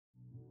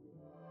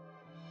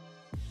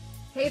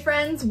Hey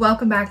friends,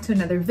 welcome back to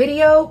another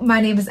video.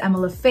 My name is Emma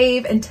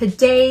Lefebvre and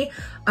today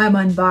I'm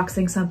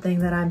unboxing something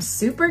that I'm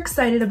super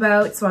excited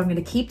about, so I'm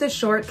gonna keep this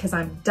short because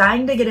I'm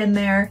dying to get in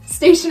there.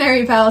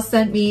 Stationery Pal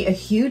sent me a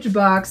huge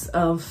box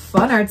of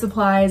fun art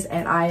supplies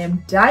and I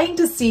am dying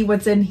to see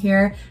what's in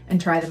here and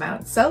try them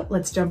out. So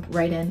let's jump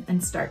right in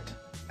and start.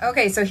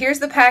 Okay, so here's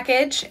the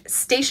package.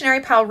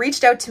 Stationery Pal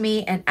reached out to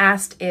me and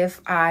asked if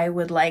I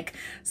would like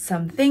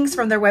some things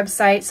from their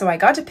website. So I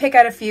got to pick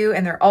out a few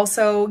and they're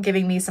also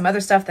giving me some other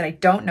stuff that I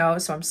don't know.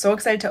 So I'm so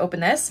excited to open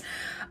this.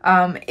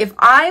 If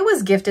I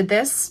was gifted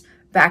this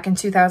back in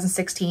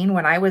 2016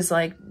 when I was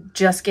like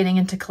just getting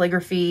into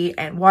calligraphy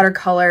and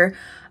watercolor,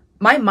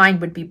 my mind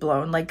would be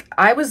blown. Like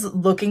I was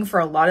looking for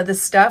a lot of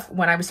this stuff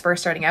when I was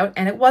first starting out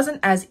and it wasn't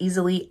as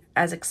easily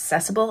as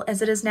accessible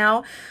as it is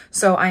now.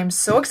 So I'm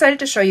so excited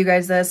to show you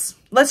guys this.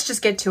 Let's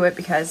just get to it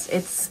because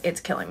it's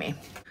killing me.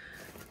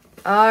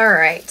 All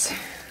right.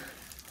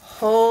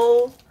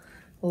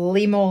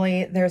 Holy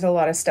moly, there's a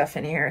lot of stuff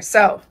in here.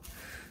 So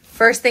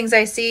first things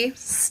I see,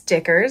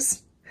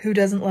 stickers. Who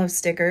doesn't love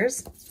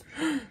stickers?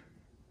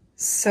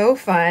 So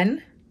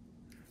fun.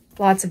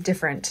 Lots of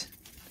different,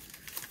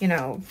 you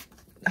know,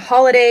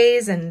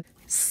 holidays and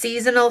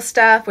seasonal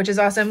stuff, which is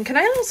awesome. Can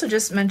I also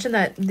just mention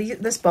that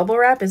this bubble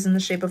wrap is in the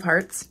shape of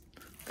hearts?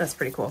 That's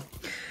pretty cool.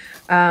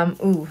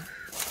 Ooh,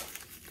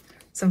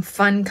 some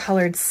fun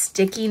colored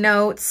sticky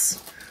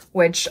notes,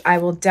 which I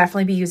will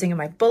definitely be using in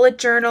my bullet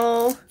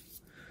journal.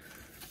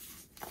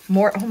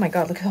 More, oh my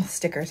God, look at all the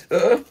stickers.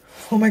 Ugh.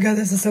 Oh my God,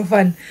 this is so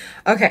fun.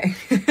 Okay.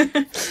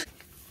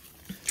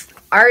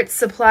 Art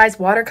supplies,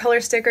 watercolor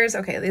stickers.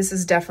 Okay, this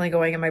is definitely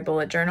going in my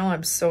bullet journal.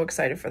 I'm so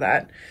excited for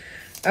that.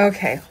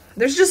 Okay,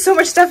 there's just so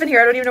much stuff in here.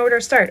 I don't even know where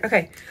to start.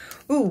 Okay,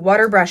 ooh,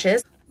 water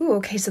brushes. Ooh,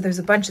 okay, so there's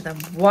a bunch of them.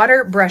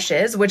 Water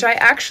brushes, which I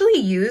actually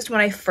used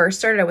when I first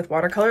started out with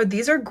watercolor.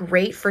 These are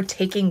great for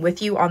taking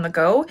with you on the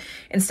go.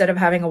 Instead of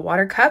having a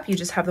water cup, you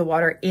just have the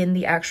water in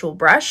the actual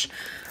brush.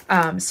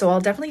 So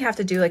I'll definitely have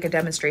to do like a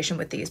demonstration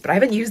with these, but I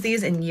haven't used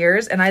these in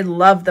years and I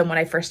loved them when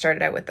I first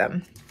started out with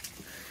them.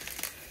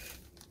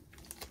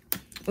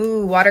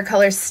 Ooh,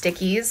 watercolor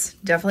stickies.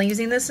 Definitely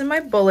using this in my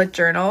bullet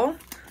journal.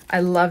 I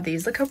love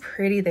these. Look how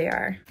pretty they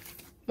are.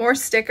 More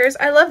stickers.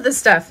 I love this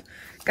stuff.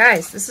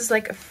 Guys, this is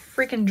like a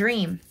freaking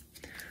dream.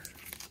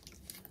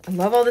 I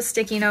love all the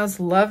sticky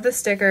notes. Love the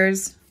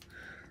stickers.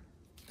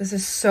 This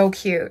is so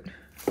cute.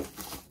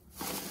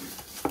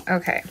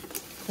 Okay,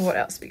 what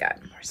else we got?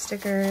 More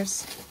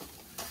stickers.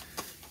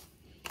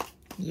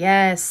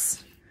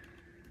 Yes.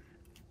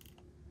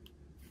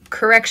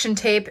 Correction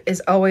tape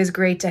is always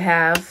great to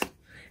have.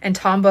 And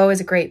Tombow is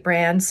a great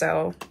brand,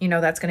 so you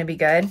know that's going to be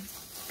good.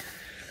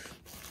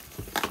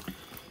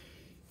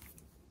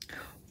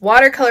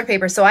 Watercolor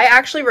paper. So I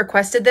actually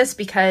requested this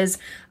because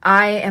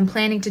I am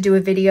planning to do a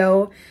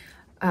video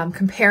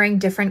comparing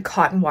different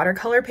cotton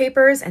watercolor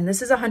papers, and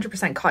this is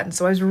 100% cotton.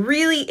 So I was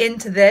really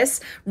into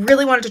this,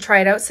 really wanted to try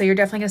it out. So you're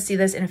definitely gonna see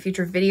this in a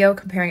future video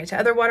comparing it to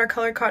other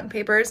watercolor cotton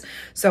papers.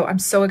 So I'm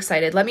so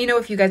excited. Let me know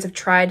if you guys have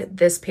tried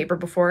this paper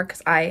before,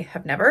 because I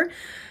have never,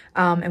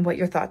 and what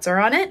your thoughts are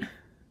on it.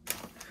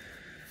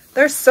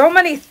 There's so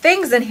many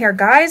things in here,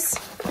 guys.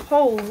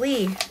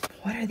 Holy,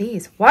 what are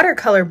these?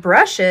 Watercolor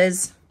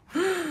brushes.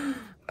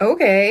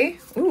 Okay.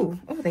 Ooh,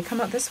 oh, they come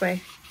out this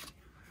way.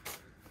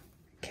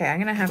 Okay, I'm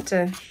gonna have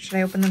to, should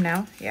I open them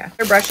now? Yeah.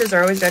 Their brushes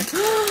are always good.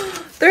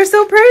 They're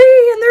so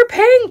pretty and they're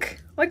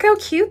pink. Look how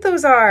cute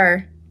those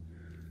are.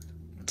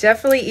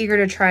 Definitely eager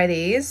to try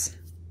these.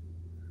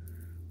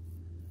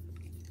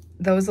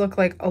 Those look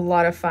like a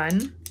lot of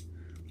fun.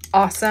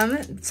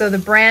 Awesome. So the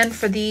brand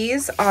for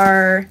these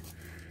are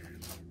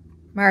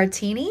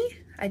Martini.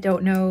 I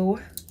don't know.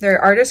 They're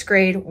artist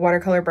grade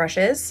watercolor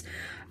brushes.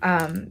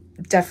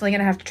 Definitely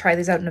gonna have to try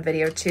these out in a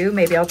video too.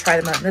 Maybe I'll try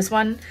them out in this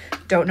one.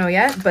 Don't know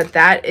yet, but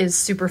that is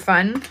super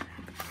fun.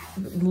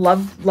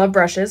 Love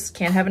brushes.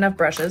 Can't have enough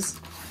brushes.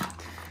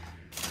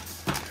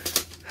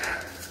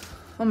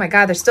 Oh my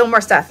God, there's still more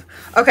stuff.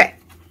 Okay.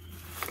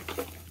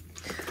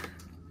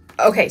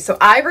 Okay, so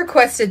I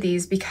requested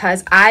these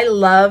because I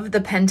love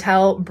the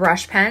Pentel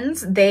brush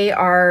pens. They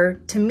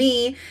are, to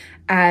me,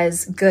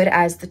 as good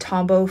as the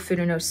Tombow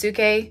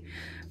Furunosuke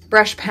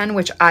brush pen,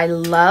 which I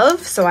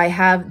love. So I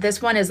have, this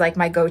one is like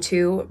my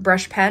go-to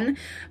brush pen,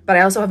 but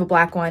I also have a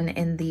black one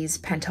in these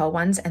Pentel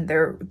ones and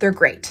they're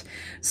great.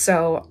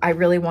 So I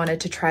really wanted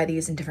to try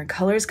these in different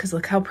colors because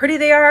look how pretty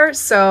they are.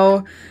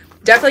 So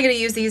definitely gonna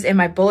use these in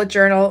my bullet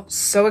journal.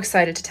 So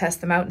excited to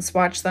test them out and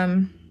swatch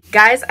them.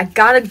 Guys, I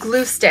got a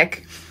glue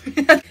stick.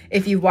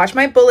 If you watch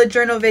my bullet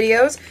journal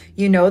videos,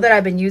 you know that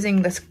I've been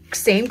using this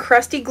same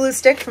crusty glue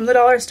stick from the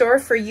dollar store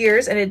for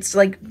years and it's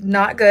like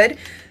not good.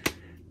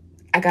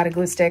 I got a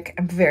glue stick.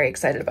 I'm very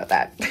excited about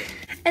that.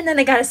 And then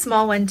I got a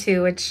small one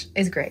too, which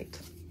is great.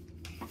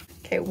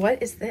 Okay,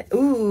 what is this?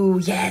 Ooh,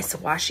 yes,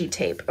 washi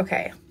tape.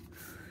 Okay.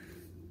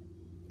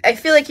 I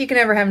feel like you can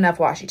never have enough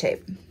washi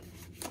tape,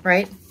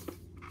 right?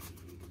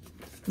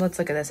 Let's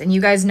look at this. And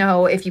you guys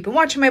know, if you've been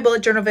watching my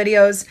bullet journal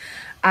videos,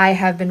 I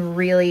have been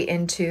really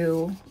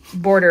into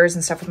borders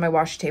and stuff with my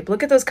washi tape.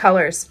 Look at those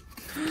colors.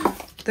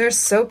 They're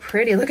so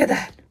pretty. Look at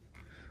that.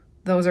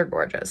 Those are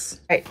gorgeous.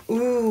 All right.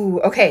 Ooh,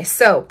 okay.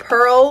 So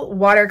pearl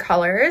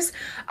watercolors.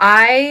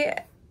 I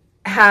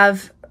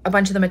have a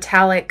bunch of the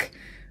metallic,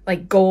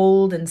 like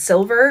gold and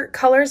silver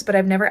colors, but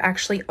I've never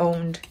actually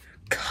owned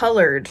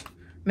colored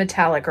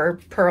metallic or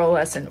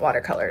pearlescent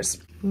watercolors.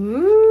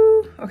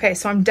 Ooh. Okay,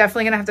 so I'm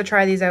definitely gonna have to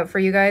try these out for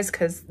you guys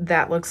because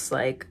that looks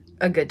like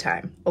a good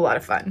time, a lot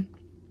of fun.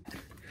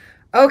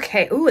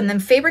 Okay, ooh, and then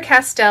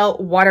Faber-Castell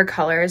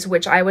watercolors,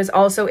 which I was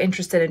also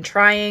interested in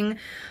trying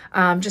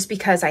just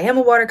because I am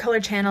a watercolor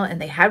channel and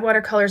they had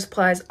watercolor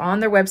supplies on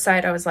their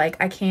website. I was like,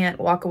 I can't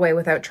walk away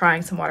without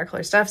trying some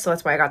watercolor stuff. So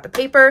that's why I got the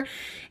paper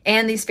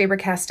and these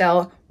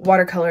Faber-Castell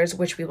watercolors,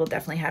 which we will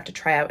definitely have to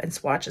try out and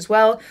swatch as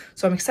well.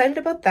 So I'm excited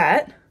about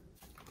that.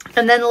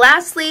 And then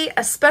lastly,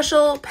 a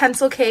special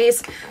pencil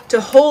case to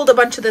hold a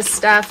bunch of this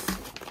stuff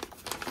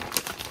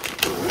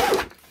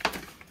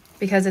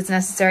because it's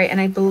necessary.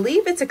 And I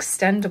believe it's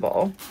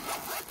extendable.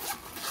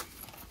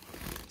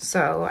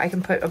 So I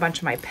can put a bunch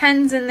of my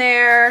pens in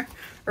there,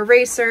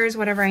 erasers,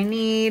 whatever I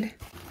need.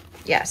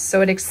 Yes,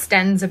 so it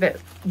extends a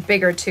bit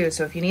bigger too.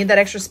 So if you need that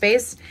extra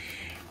space,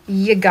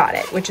 you got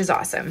it, which is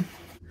awesome.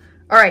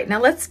 All right, now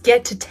let's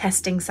get to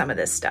testing some of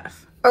this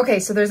stuff. Okay,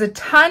 so there's a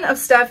ton of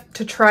stuff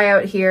to try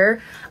out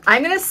here.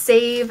 I'm gonna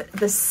save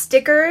the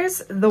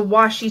stickers, the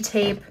washi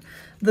tape,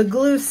 the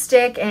glue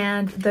stick,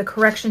 and the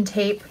correction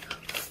tape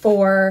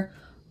for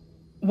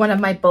one of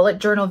my bullet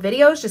journal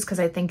videos, just because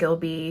I think it'll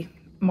be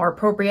more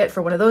appropriate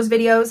for one of those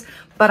videos.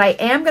 But I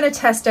am gonna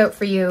test out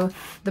for you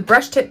the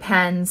brush tip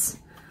pens,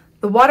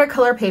 the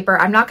watercolor paper.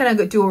 I'm not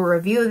gonna do a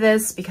review of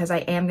this because I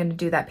am gonna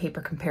do that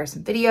paper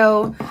comparison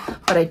video,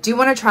 but I do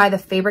wanna try the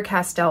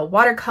Faber-Castell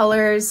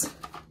watercolors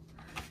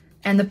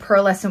and the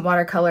pearlescent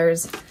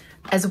watercolors,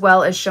 as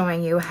well as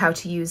showing you how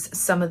to use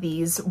some of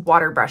these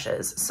water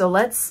brushes. So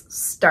let's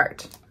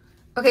start.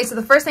 Okay, so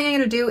the first thing I'm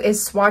gonna do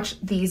is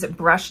swatch these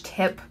brush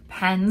tip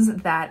pens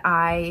that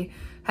I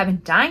have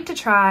been dying to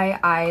try.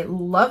 I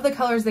love the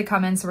colors they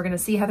come in, so we're gonna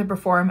see how they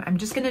perform. I'm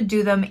just gonna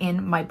do them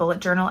in my bullet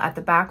journal at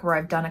the back where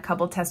I've done a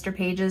couple tester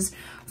pages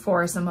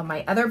for some of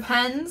my other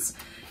pens.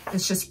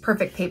 It's just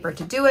perfect paper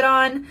to do it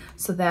on,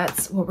 so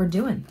that's what we're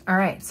doing. All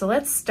right, so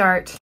let's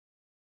start.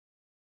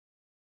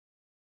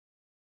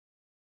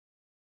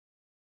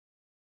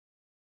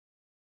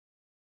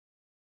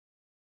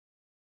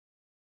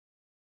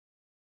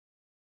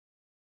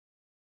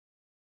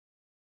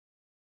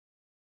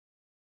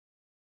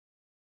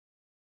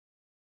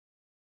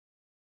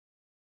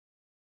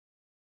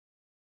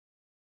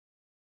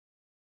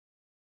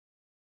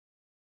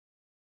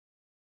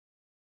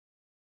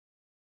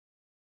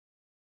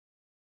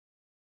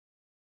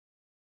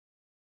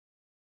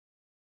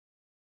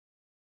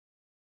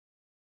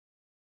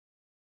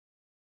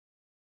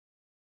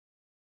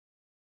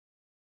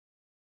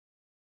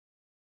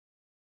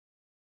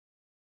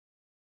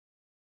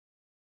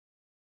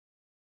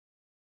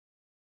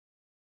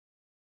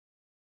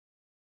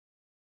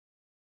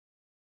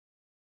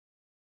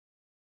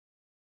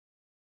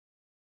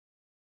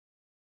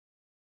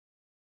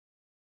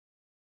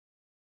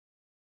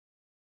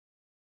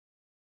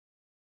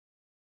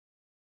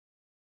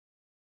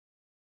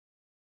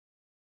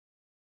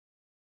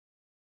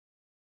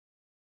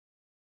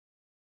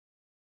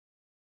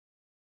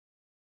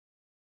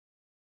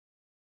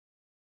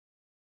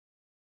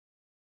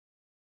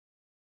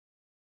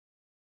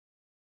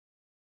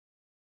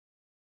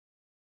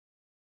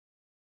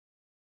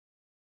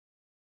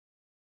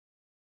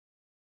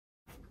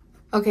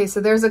 Okay,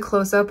 so there's a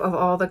close-up of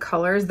all the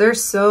colors. They're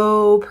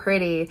so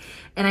pretty.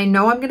 And I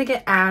know I'm gonna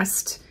get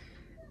asked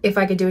if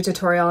I could do a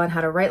tutorial on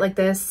how to write like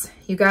this.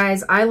 You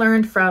guys, I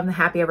learned from the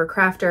Happy Ever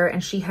Crafter,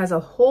 and she has a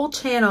whole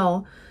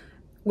channel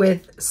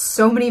with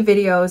so many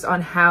videos on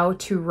how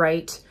to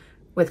write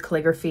with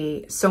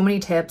calligraphy, so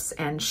many tips,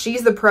 and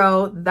she's the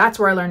pro. That's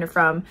where I learned it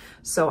from.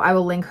 So I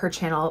will link her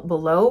channel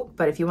below,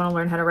 but if you wanna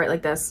learn how to write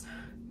like this,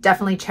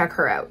 definitely check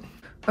her out.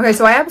 Okay,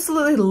 so I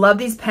absolutely love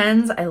these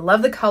pens. I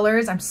love the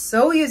colors. I'm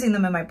so using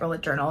them in my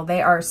bullet journal.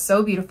 They are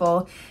so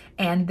beautiful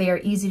and they are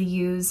easy to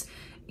use.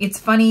 It's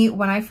funny,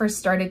 when I first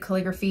started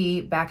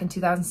calligraphy back in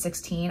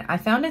 2016, I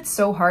found it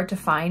so hard to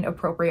find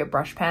appropriate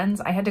brush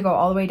pens. I had to go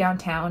all the way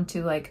downtown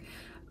to like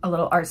a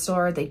little art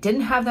store. They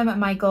didn't have them at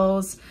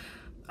Michael's.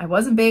 I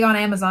wasn't big on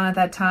Amazon at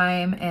that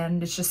time,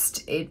 and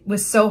it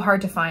was so hard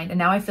to find. And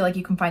now I feel like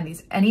you can find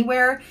these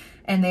anywhere,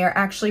 and they are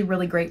actually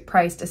really great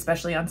priced,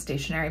 especially on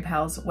Stationery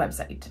Pal's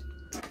website.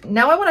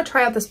 Now I want to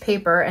try out this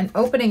paper, and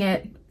opening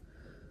it,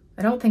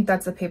 I don't think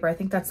that's the paper. I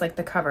think that's like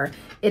the cover.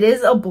 It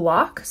is a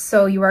block,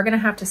 so you are going to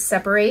have to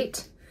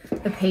separate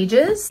the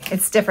pages.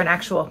 It's different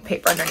actual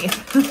paper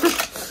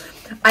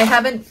underneath. I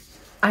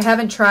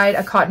haven't tried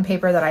a cotton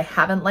paper that I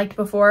haven't liked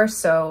before,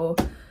 so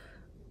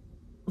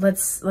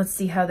let's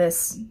see how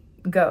this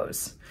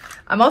goes.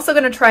 I'm also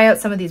going to try out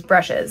some of these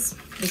brushes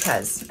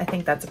because I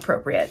think that's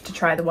appropriate to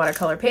try the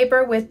watercolor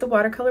paper with the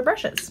watercolor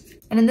brushes.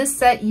 And in this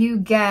set, you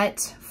get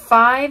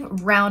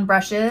 5 round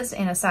brushes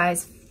in a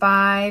size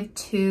 5,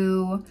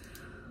 2,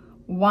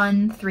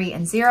 1, 3,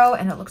 and 0,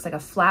 and it looks like a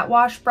flat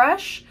wash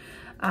brush.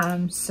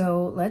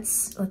 So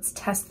let's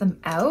test them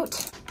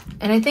out.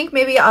 And I think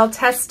maybe I'll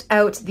test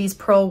out these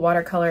pearl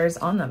watercolors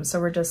on them. So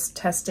we're just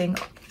testing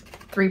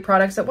 3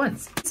 products at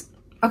once.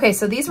 Okay,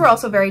 so these were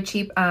also very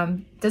cheap.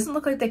 Doesn't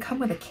look like they come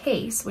with a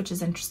case, which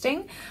is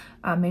interesting.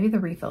 Maybe the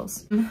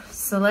refills.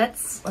 So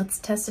let's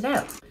test it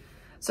out.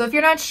 So if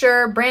you're not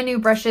sure, brand new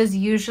brushes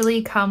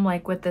usually come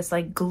like with this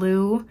like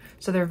glue.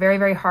 So they're very,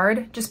 very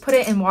hard. Just put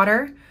it in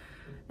water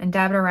and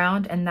dab it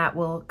around and that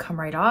will come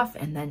right off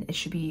and then it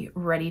should be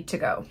ready to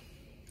go.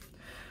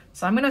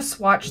 So I'm gonna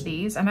swatch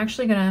these. I'm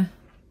actually gonna,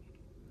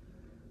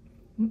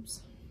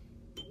 oops.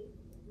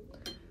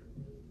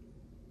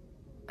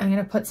 I'm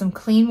gonna put some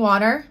clean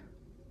water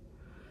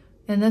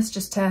in this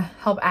just to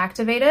help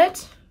activate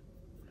it.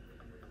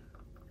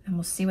 And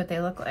we'll see what they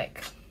look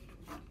like.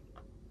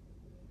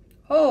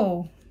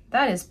 Oh,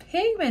 that is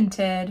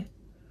pigmented.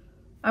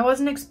 I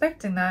wasn't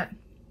expecting that.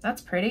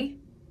 That's pretty.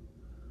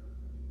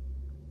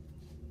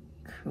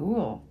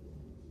 Cool.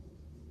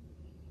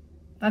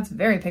 That's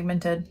very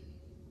pigmented.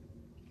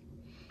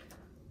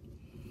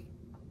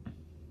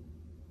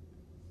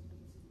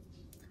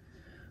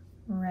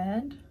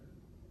 Red.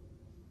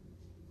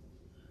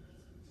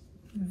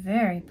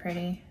 Very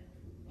pretty.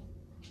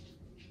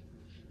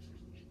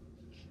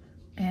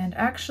 And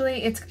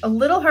actually, it's a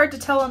little hard to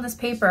tell on this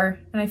paper,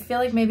 and I feel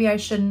like maybe I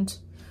shouldn't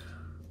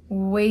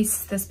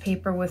waste this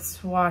paper with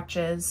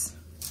swatches.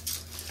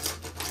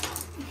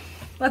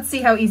 Let's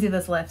see how easy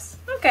this lifts.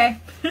 Okay.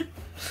 It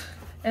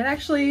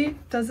actually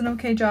does an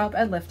okay job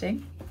at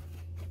lifting.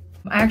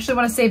 I actually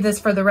want to save this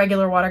for the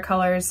regular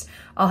watercolors.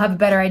 I'll have a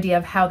better idea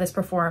of how this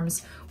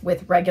performs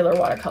with regular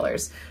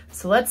watercolors.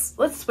 So let's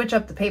switch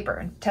up the paper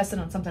and test it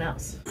on something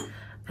else.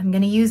 I'm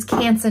gonna use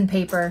Canson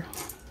paper,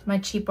 my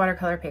cheap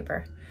watercolor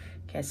paper.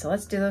 Okay, so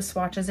let's do those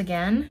swatches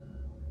again.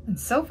 And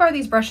so far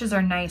these brushes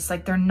are nice.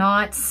 Like they're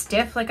not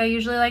stiff like I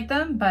usually like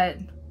them, but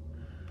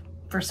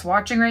for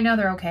swatching right now,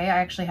 they're okay. I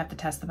actually have to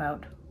test them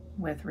out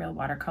with real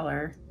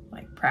watercolor,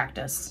 like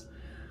practice.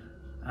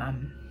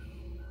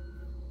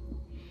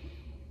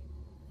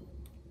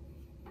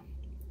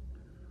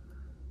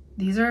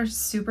 These are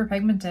super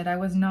pigmented. I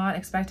was not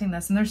expecting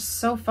this and they're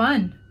so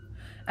fun.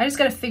 I just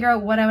got to figure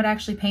out what I would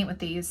actually paint with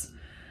these.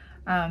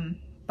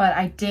 But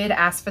I did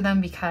ask for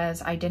them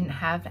because I didn't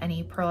have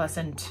any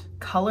pearlescent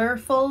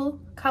colorful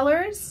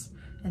colors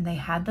and they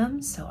had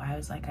them. So I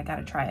was like, I got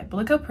to try it. But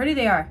look how pretty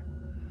they are.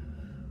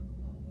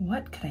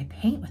 What could I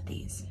paint with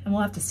these? And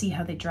we'll have to see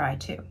how they dry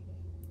too.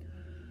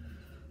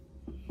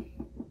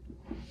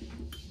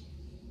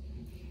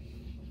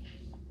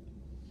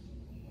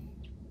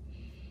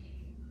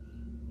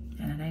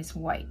 And a nice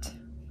white.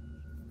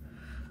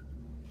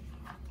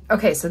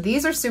 Okay, so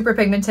these are super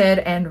pigmented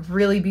and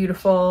really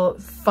beautiful,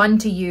 fun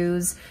to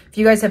use. If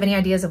you guys have any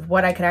ideas of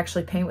what I could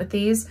actually paint with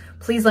these,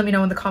 please let me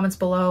know in the comments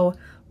below.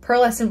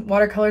 Pearlescent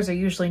watercolors are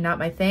usually not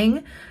my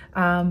thing,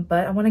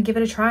 but I want to give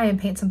it a try and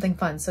paint something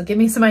fun. So give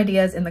me some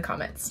ideas in the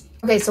comments.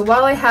 Okay, so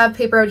while I have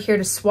paper out here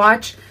to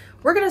swatch,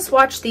 we're going to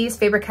swatch these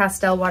Faber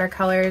Castell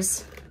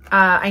watercolors.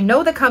 I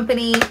know the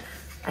company,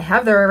 I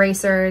have their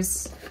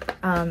erasers.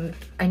 I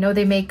know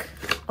they make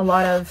a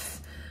lot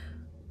of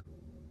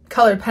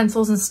colored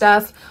pencils and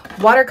stuff.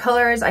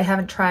 Watercolors I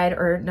haven't tried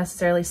or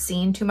necessarily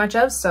seen too much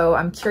of, so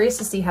I'm curious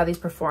to see how these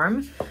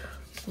perform.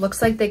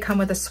 Looks like they come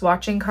with a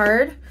swatching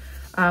card,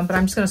 but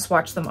I'm just going to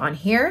swatch them on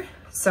here.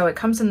 So it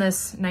comes in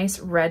this nice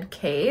red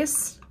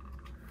case.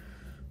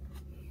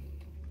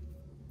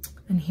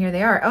 And here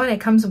they are. Oh, and it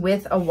comes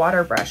with a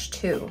water brush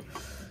too.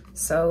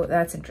 So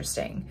that's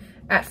interesting.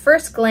 At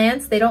first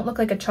glance, they don't look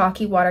like a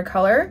chalky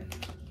watercolor.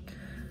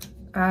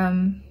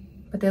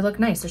 But they look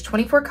nice. There's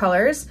 24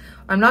 colors.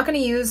 I'm not going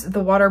to use the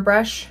water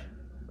brush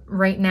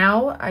right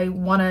now. I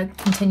want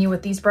to continue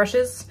with these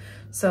brushes.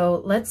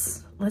 So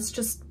let's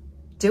just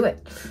do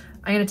it.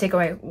 I'm going to take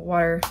my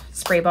water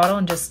spray bottle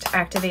and just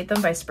activate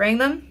them by spraying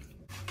them.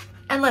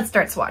 And let's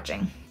start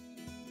swatching.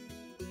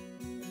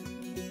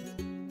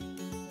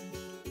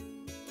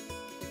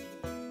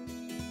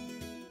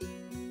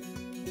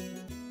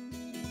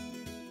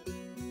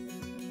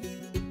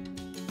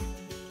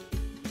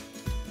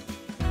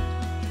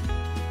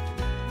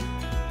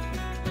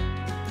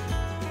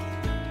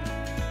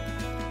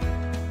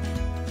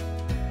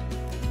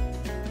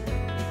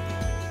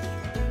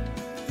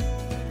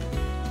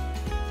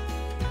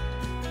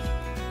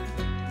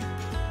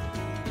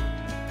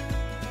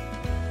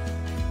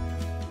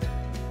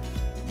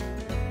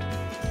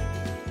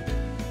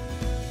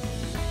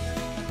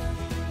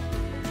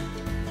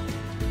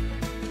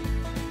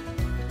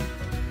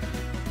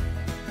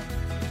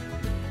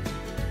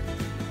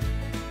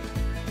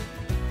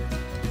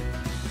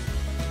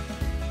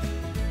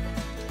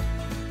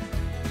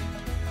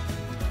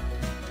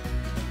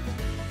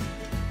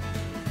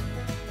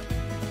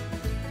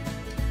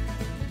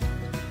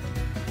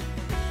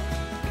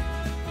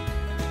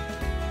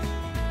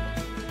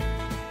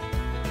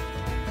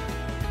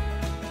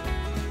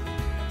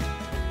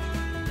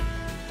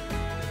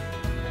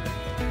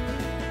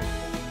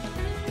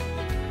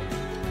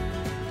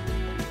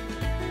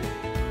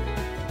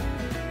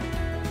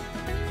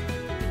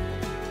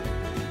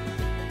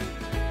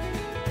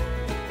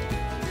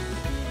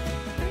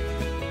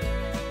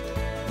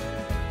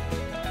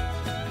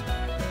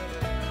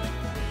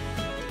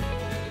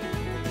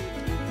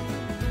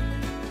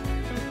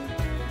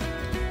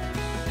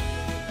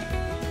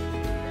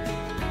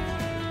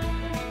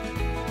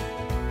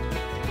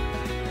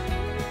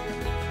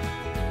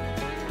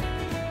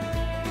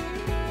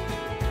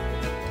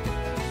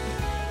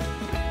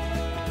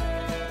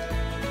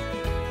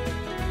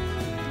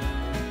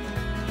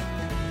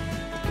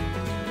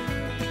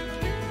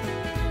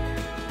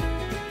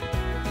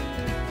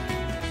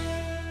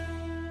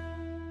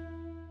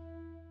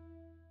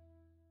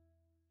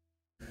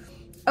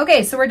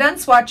 Okay, so we're done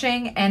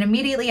swatching, and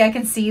immediately I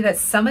can see that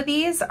some of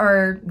these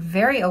are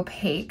very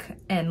opaque,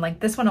 and like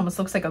this one almost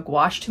looks like a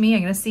gouache to me.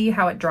 I'm gonna see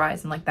how it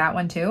dries, and like that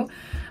one too.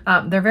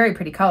 They're very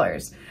pretty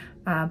colors,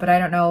 but I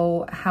don't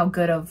know how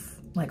good of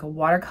like a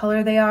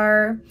watercolor they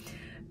are.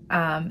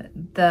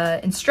 The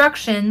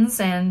instructions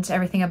and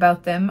everything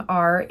about them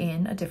are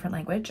in a different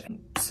language,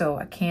 so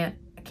I can't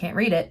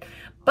read it,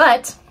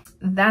 but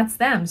that's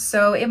them.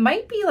 So it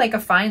might be like a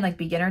fine like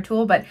beginner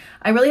tool, but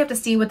I really have to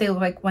see what they look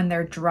like when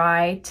they're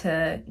dry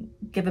to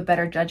give a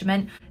better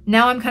judgment.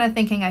 Now I'm kind of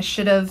thinking I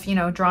should have, you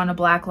know, drawn a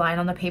black line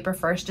on the paper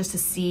first just to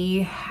see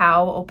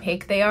how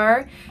opaque they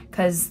are,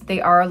 because they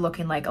are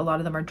looking like a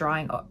lot of them are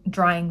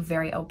drying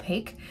very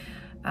opaque,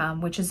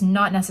 which is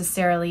not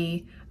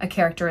necessarily a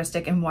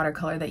characteristic in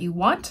watercolor that you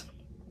want.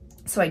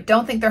 So I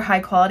don't think they're high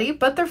quality,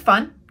 but they're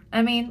fun.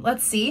 I mean,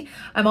 let's see.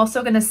 I'm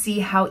also going to see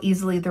how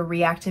easily they're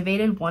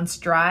reactivated once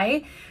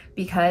dry,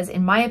 because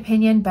in my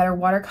opinion, better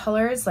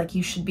watercolors, like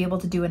you should be able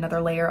to do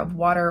another layer of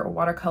water or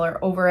watercolor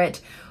over it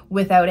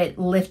without it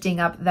lifting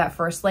up that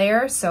first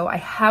layer. So I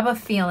have a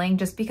feeling,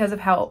 just because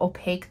of how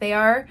opaque they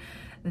are,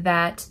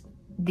 that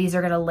these are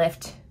going to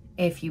lift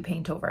if you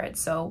paint over it.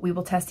 So we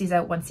will test these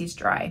out once these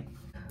dry.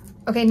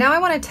 Okay, now I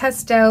want to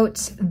test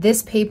out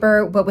this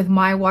paper, but with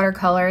my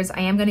watercolors.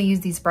 I am going to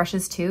use these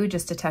brushes too,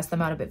 just to test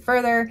them out a bit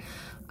further.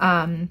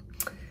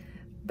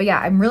 But yeah,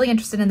 I'm really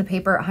interested in the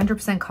paper.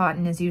 100%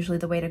 cotton is usually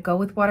the way to go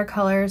with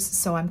watercolors,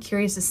 so I'm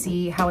curious to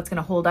see how it's going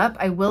to hold up.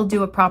 I will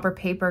do a proper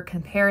paper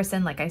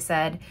comparison, like I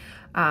said,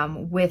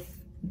 with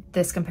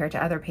this compared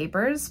to other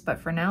papers, but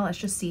for now, let's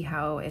just see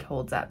how it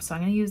holds up. So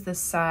I'm going to use this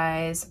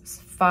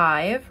size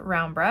 5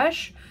 round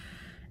brush,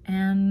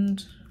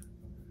 and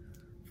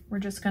we're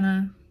just going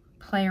to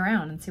play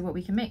around and see what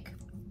we can make.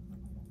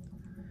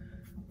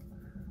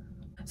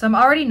 So I'm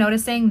already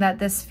noticing that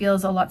this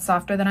feels a lot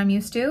softer than I'm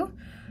used to.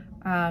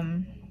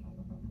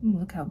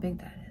 Look how big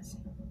that is.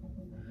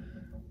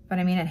 But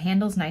I mean, it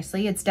handles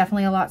nicely. It's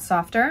definitely a lot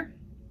softer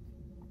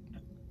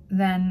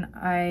than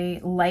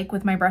I like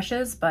with my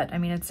brushes, but I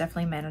mean, it's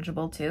definitely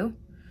manageable too.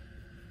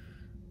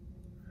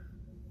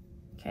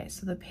 Okay,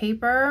 so the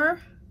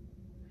paper,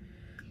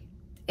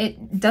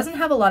 it doesn't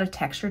have a lot of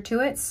texture to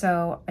it,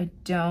 so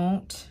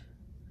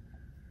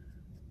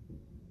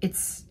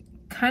it's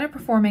kind of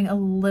performing a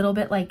little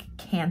bit like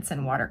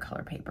Canson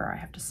watercolor paper, I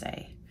have to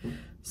say.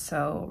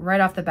 So right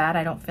off the bat,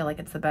 I don't feel like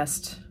it's the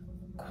best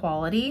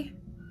quality,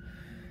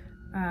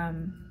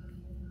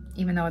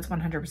 even though it's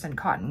 100%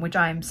 cotton, which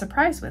I'm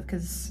surprised with,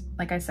 because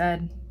like I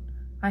said,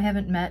 I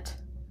haven't met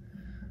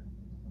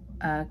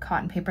a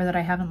cotton paper that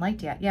I haven't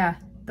liked yet. Yeah,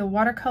 the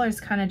watercolor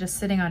is kind of just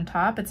sitting on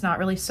top. It's not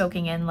really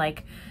soaking in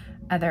like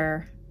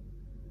other.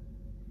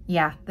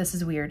 Yeah, this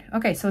is weird.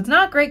 Okay, so it's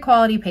not great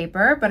quality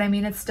paper, but I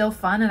mean, it's still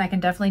fun, and I can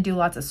definitely do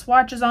lots of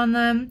swatches on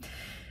them.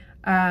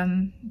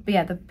 But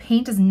yeah, the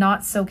paint is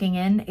not soaking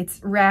in. It's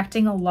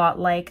reacting a lot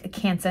like a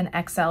Canson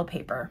XL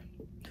paper.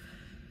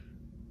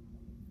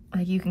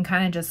 Like you can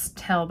kind of just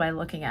tell by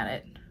looking at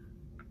it.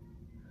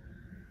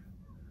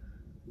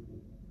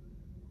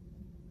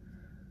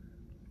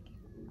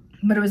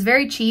 But it was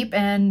very cheap,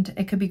 and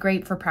it could be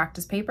great for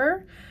practice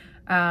paper.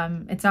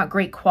 It's not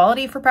great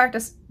quality for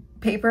practice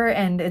paper,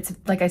 and it's,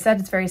 like I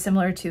said, it's very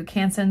similar to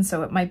Canson,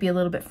 so it might be a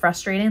little bit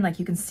frustrating. Like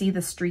you can see the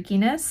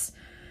streakiness,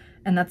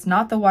 and that's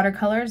not the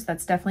watercolors,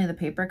 that's definitely the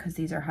paper, because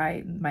these are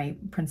my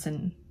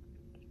Princeton,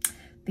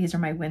 these are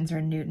my Winsor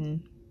 &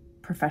 Newton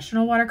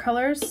professional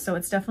watercolors, so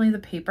it's definitely the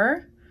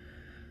paper.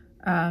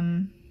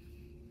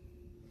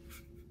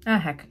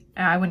 Heck,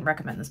 I wouldn't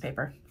recommend this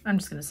paper. I'm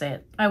just gonna say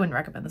it. I wouldn't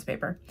recommend this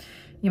paper.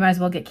 You might as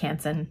well get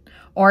Canson,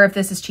 or if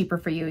this is cheaper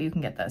for you, you can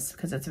get this,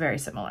 because it's very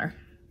similar.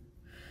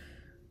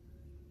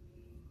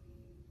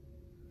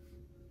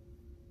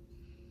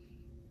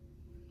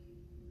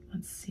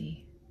 Let's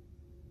see.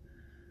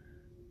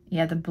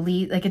 Yeah, the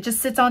bleed, like it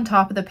just sits on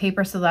top of the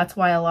paper, so that's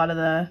why a lot of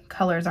the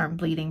colors aren't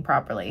bleeding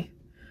properly.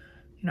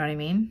 You know what I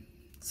mean?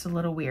 It's a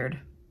little weird.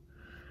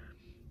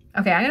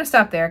 Okay, I'm gonna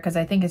stop there because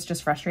I think it's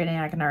just frustrating.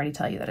 I can already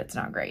tell you that it's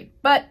not great,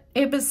 but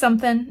it was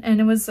something, and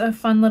it was a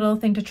fun little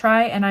thing to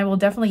try, and I will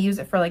definitely use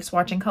it for like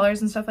swatching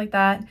colors and stuff like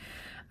that.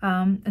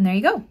 And there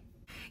you go.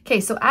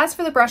 Okay, so as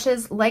for the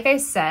brushes, like I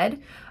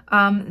said,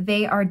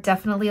 they are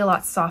definitely a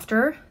lot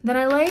softer than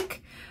I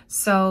like.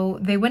 So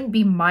they wouldn't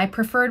be my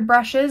preferred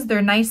brushes.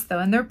 They're nice though,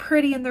 and they're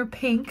pretty, and they're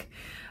pink.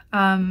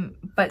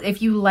 But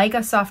if you like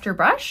a softer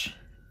brush,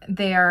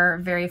 they are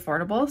very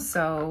affordable.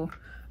 So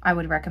I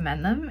would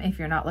recommend them if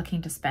you're not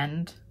looking to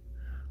spend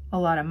a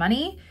lot of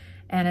money.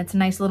 And it's a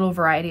nice little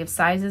variety of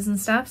sizes and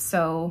stuff.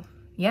 So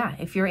yeah,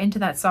 if you're into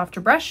that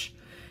softer brush,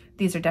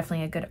 these are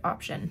definitely a good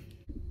option.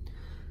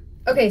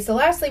 Okay, so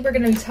lastly, we're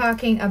going to be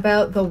talking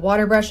about the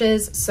water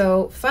brushes.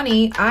 So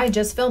funny, I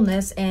just filmed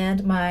this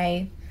and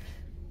my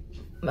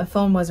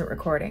phone wasn't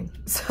recording.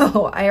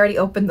 So I already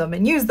opened them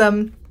and used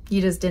them.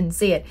 You just didn't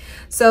see it.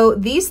 So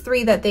these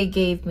 3 that they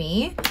gave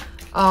me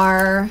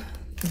are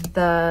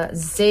the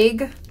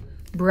Zig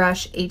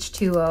Brush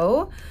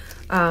H2O.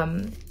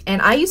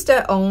 And I used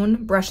to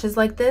own brushes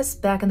like this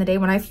back in the day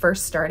when I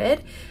first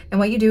started. And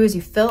what you do is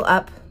you fill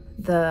up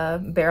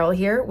the barrel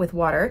here with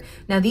water.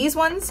 Now these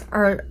ones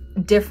are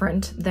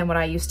different than what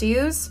I used to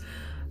use.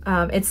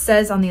 It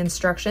says on the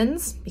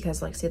instructions,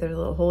 because like see there's a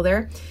little hole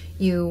there,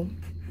 you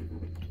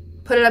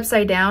put it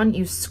upside down,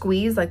 you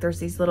squeeze, like there's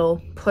these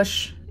little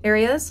push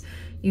areas,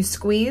 you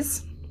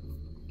squeeze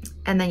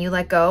and then you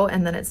let go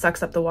and then it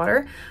sucks up the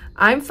water.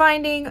 I'm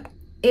finding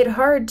it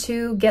hard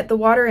to get the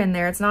water in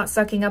there. It's not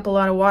sucking up a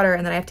lot of water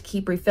and then I have to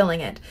keep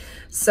refilling it.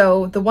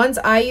 So the ones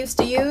I used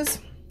to use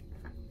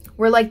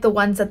were like the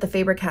ones that the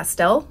Faber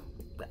Castell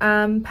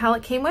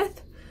palette came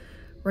with,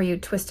 where you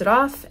twist it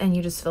off and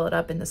you just fill it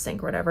up in the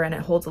sink or whatever, and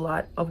it holds a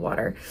lot of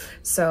water.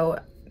 So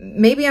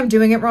maybe I'm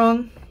doing it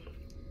wrong,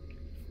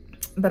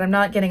 but I'm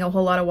not getting a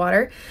whole lot of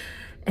water.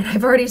 And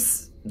I've already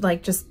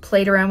like just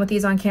played around with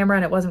these on camera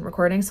and it wasn't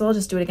recording, so I'll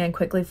just do it again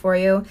quickly for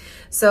you.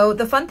 So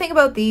the fun thing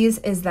about these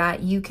is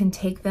that you can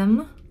take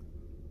them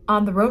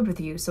on the road with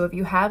you. So if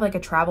you have like a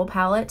travel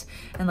palette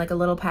and like a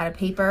little pad of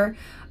paper,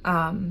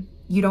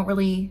 you don't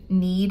really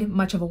need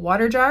much of a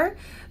water jar.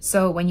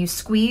 So when you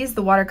squeeze,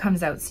 the water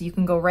comes out. So you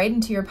can go right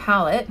into your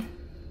palette,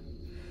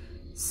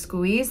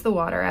 squeeze the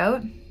water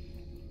out,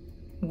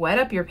 wet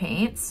up your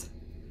paints,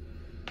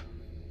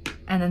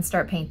 and then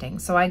start painting.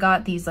 So I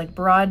got these like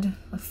broad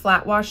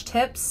flat wash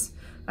tips.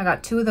 I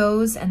got 2 of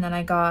those, and then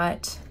I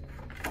got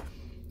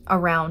a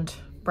round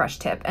brush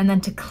tip. And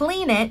then to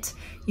clean it,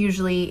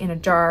 usually in a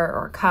jar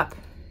or a cup,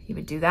 you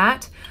would do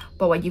that.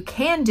 But what you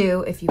can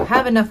do if you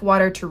have enough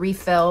water to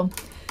refill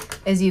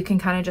is you can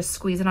kind of just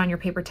squeeze it on your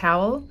paper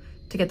towel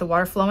to get the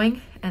water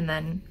flowing and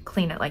then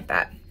clean it like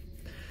that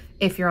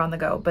if you're on the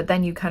go. But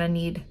then you kind of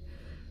need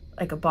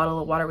like a bottle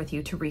of water with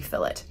you to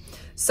refill it.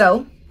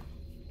 So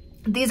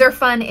these are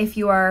fun if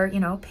you are,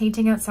 you know,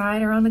 painting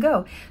outside or on the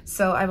go.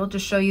 So I will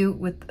just show you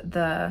with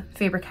the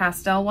Faber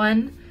Castell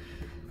one,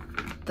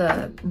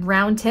 the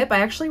round tip.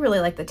 I actually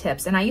really like the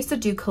tips, and I used to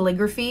do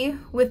calligraphy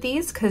with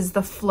these because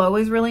the flow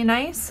is really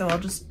nice. So I'll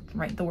just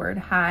write the word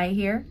hi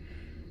here.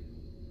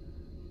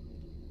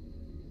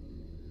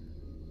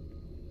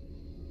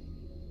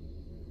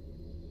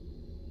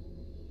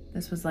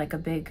 This was like a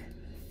big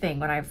thing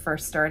when I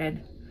first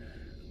started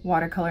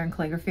watercolor and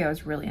calligraphy. I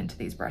was really into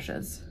these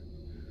brushes.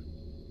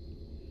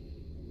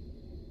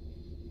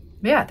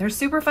 But yeah, they're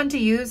super fun to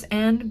use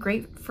and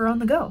great for on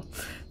the go.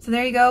 So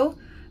there you go.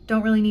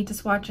 Don't really need to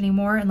swatch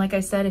anymore. And like I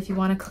said, if you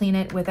want to clean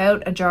it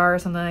without a jar or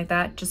something like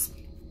that, just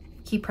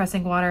keep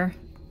pressing water.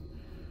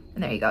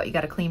 And there you go, you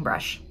got a clean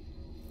brush.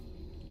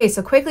 Okay,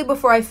 so quickly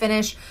before I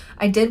finish,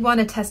 I did want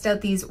to test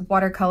out these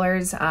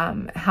watercolors,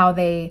 how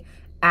they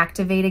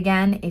activate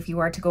again if you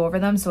are to go over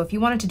them. So if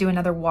you wanted to do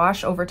another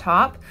wash over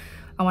top,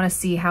 I want to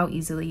see how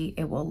easily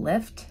it will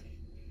lift.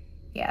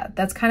 Yeah,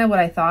 that's kind of what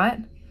I thought.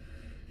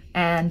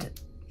 And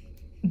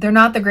they're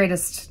not the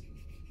greatest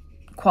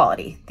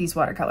quality, these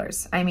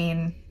watercolors. I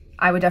mean,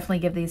 I would definitely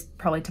give these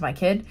probably to my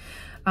kid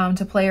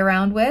to play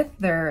around with.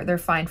 They're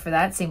fine for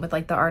that. Same with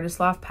like the Artist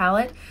Loft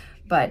palette,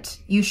 but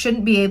you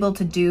shouldn't be able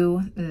to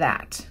do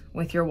that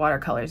with your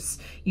watercolors.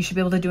 You should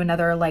be able to do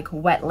another like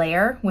wet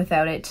layer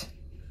without it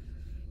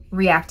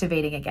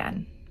reactivating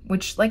again,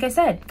 which, like I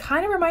said,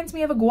 kind of reminds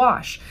me of a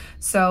gouache.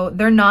 So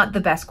they're not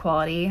the best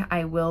quality.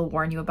 I will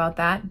warn you about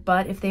that.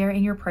 But if they are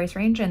in your price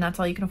range and that's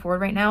all you can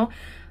afford right now,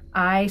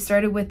 I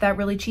started with that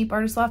really cheap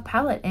Artist Loft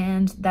palette,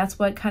 and that's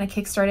what kind of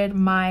kickstarted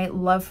my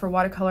love for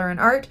watercolor and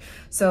art.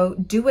 So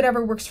do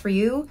whatever works for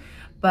you,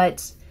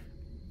 but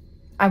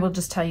I will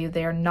just tell you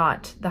they are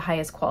not the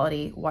highest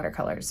quality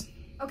watercolors.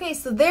 Okay,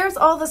 so there's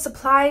all the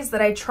supplies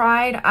that I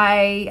tried.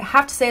 I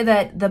have to say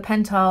that the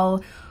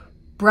Pentel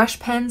brush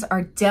pens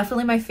are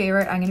definitely my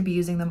favorite. I'm going to be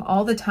using them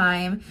all the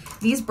time.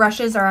 These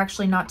brushes are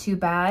actually not too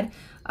bad.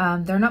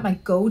 They're not my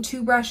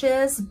go-to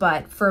brushes,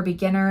 but for a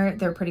beginner,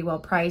 they're pretty well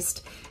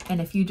priced.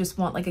 And if you just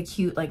want like a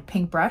cute like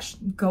pink brush,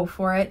 go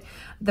for it.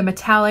 The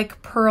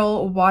metallic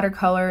pearl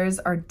watercolors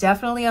are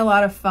definitely a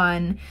lot of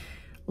fun.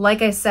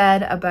 Like I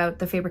said about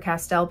the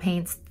Faber-Castell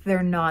paints,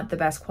 they're not the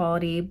best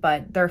quality,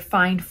 but they're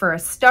fine for a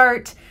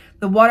start.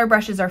 The water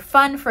brushes are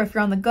fun for if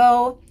you're on the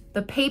go.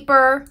 The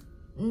paper,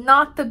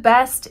 not the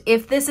best.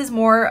 If this is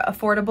more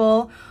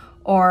affordable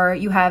or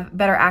you have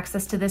better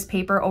access to this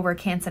paper over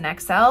Canson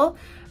XL,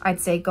 I'd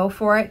say go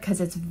for it because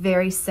it's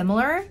very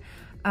similar.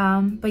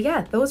 But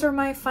yeah, those are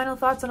my final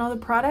thoughts on all the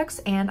products,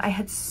 and I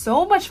had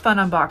so much fun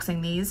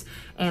unboxing these,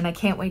 and I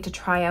can't wait to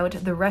try out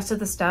the rest of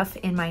the stuff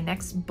in my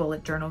next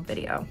bullet journal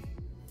video.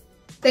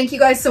 Thank you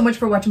guys so much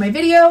for watching my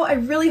video. I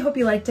really hope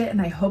you liked it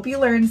and I hope you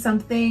learned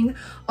something.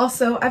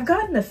 Also, I've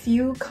gotten a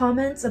few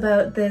comments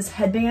about this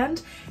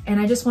headband, and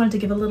I just wanted to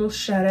give a little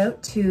shout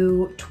out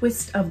to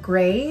Twist of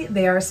Grey.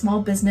 They are a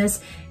small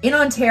business in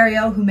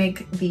Ontario who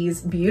make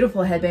these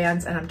beautiful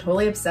headbands, and I'm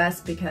totally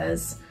obsessed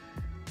because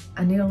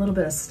I need a little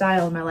bit of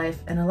style in my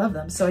life and I love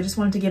them. So I just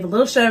wanted to give a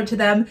little shout out to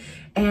them,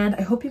 and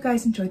I hope you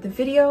guys enjoyed the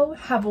video.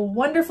 Have a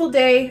wonderful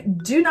day.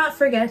 Do not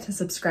forget to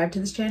subscribe to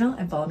this channel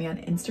and follow me on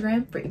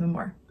Instagram for even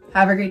more.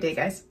 Have a great day,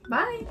 guys.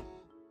 Bye.